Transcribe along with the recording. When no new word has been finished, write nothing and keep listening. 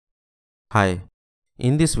Hi,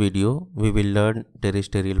 in this video we will learn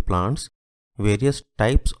terrestrial plants, various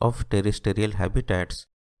types of terrestrial habitats,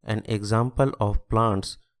 and example of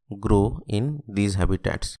plants grow in these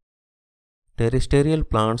habitats. Terrestrial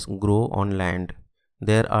plants grow on land.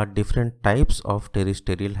 There are different types of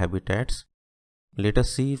terrestrial habitats. Let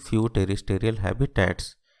us see few terrestrial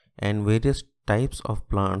habitats and various types of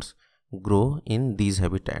plants grow in these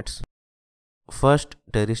habitats. First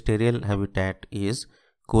terrestrial habitat is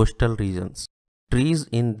coastal regions. Trees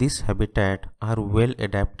in this habitat are well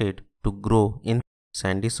adapted to grow in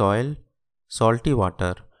sandy soil, salty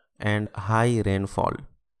water, and high rainfall.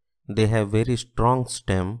 They have very strong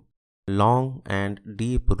stem, long and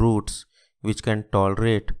deep roots which can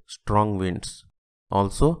tolerate strong winds.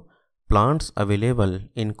 Also, plants available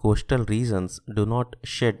in coastal regions do not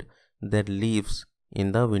shed their leaves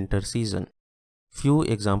in the winter season. Few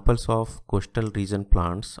examples of coastal region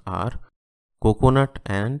plants are coconut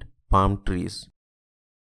and palm trees.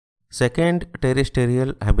 Second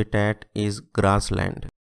terrestrial habitat is grassland.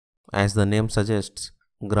 As the name suggests,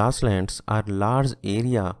 grasslands are large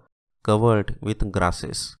area covered with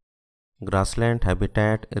grasses. Grassland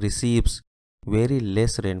habitat receives very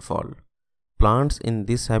less rainfall. Plants in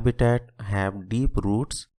this habitat have deep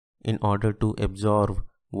roots in order to absorb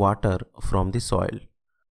water from the soil.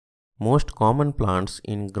 Most common plants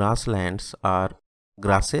in grasslands are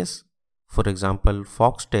grasses, for example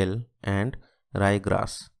foxtail and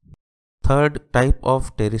ryegrass. Third type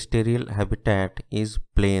of terrestrial habitat is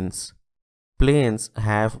plains. Plains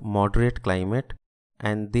have moderate climate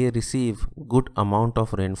and they receive good amount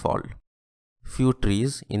of rainfall. Few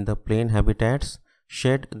trees in the plain habitats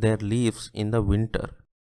shed their leaves in the winter,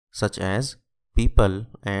 such as peepal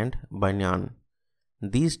and banyan.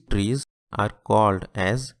 These trees are called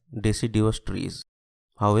as deciduous trees.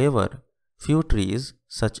 However, few trees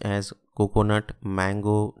such as coconut,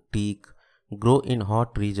 mango, teak grow in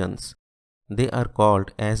hot regions. They are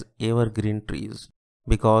called as evergreen trees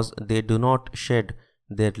because they do not shed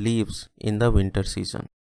their leaves in the winter season.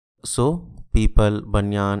 So, peepal,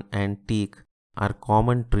 banyan and teak are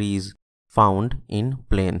common trees found in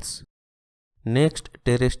plains. Next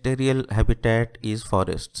terrestrial habitat is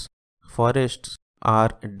forests. Forests are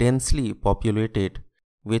densely populated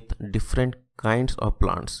with different kinds of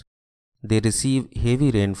plants. They receive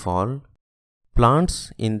heavy rainfall.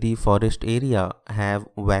 Plants in the forest area have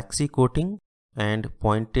waxy coating and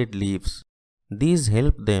pointed leaves. These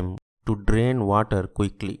help them to drain water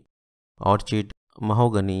quickly. Orchid,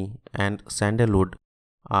 mahogany and sandalwood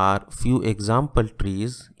are few example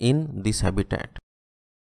trees in this habitat.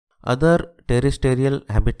 Other terrestrial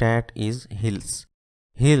habitat is hills.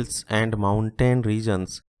 Hills and mountain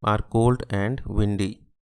regions are cold and windy.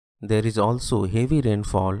 There is also heavy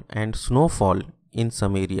rainfall and snowfall in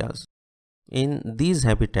some areas. In these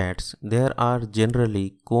habitats, there are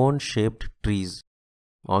generally cone-shaped trees.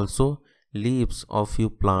 Also, leaves of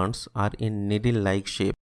few plants are in needle-like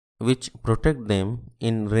shape, which protect them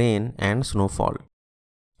in rain and snowfall.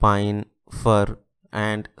 Pine, fir,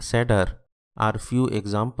 and cedar are few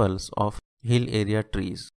examples of hill area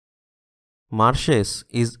trees. Marshes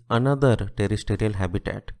is another terrestrial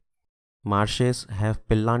habitat. Marshes have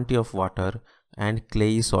plenty of water and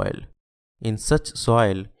clayey soil. In such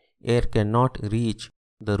soil, air cannot reach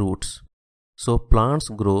the roots. So plants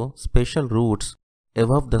grow special roots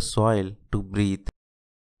above the soil to breathe.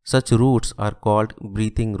 Such roots are called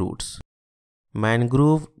breathing roots.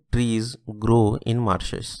 Mangrove trees grow in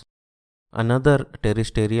marshes. Another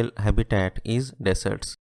terrestrial habitat is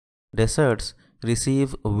deserts. Deserts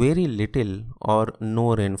receive very little or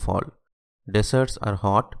no rainfall. Deserts are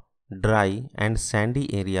hot, dry and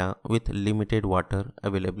sandy area with limited water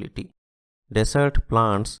availability. Desert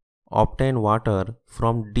plants obtain water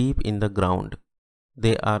from deep in the ground.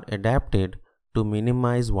 They are adapted to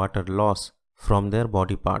minimize water loss from their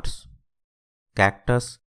body parts.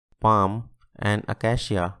 Cactus, palm and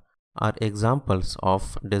acacia are examples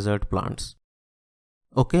of desert plants.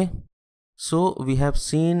 Okay, so we have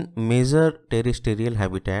seen major terrestrial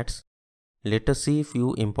habitats. Let us see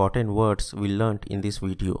few important words we learnt in this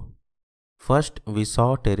video. First, we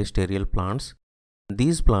saw terrestrial plants.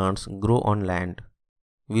 These plants grow on land.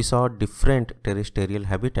 We saw different terrestrial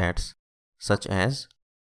habitats such as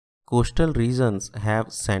coastal regions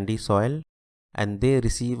have sandy soil and they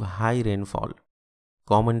receive high rainfall.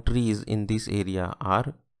 Common trees in this area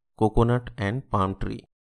are coconut and palm tree.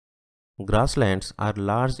 Grasslands are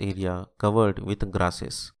large area covered with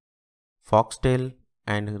grasses. Foxtail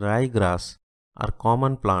and ryegrass are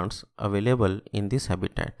common plants available in this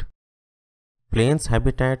habitat. Plains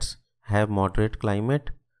habitats have moderate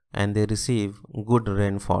climate and they receive good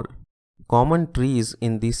rainfall. Common trees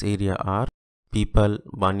in this area are peepal,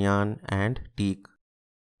 banyan and teak.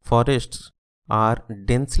 Forests are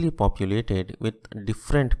densely populated with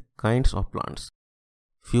different kinds of plants.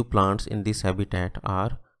 Few plants in this habitat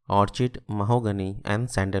are orchid, mahogany and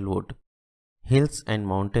sandalwood. Hills and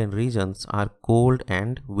mountain regions are cold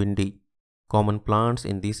and windy. Common plants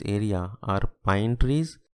in this area are pine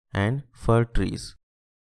trees and fir trees.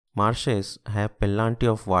 Marshes have plenty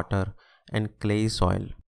of water and clay soil.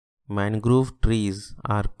 Mangrove trees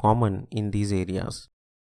are common in these areas.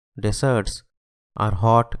 Deserts are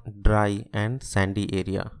hot, dry and sandy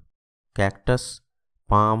area. Cactus,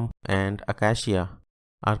 palm and acacia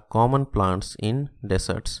are common plants in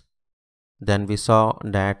deserts. Then we saw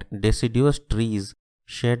that deciduous trees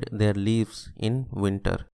shed their leaves in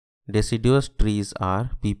winter. Deciduous trees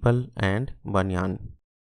are peepal and banyan.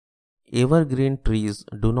 Evergreen trees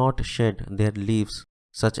do not shed their leaves,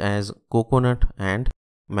 such as coconut and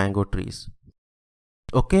mango trees.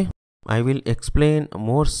 Okay, I will explain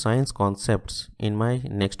more science concepts in my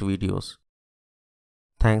next videos.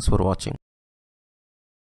 Thanks for watching.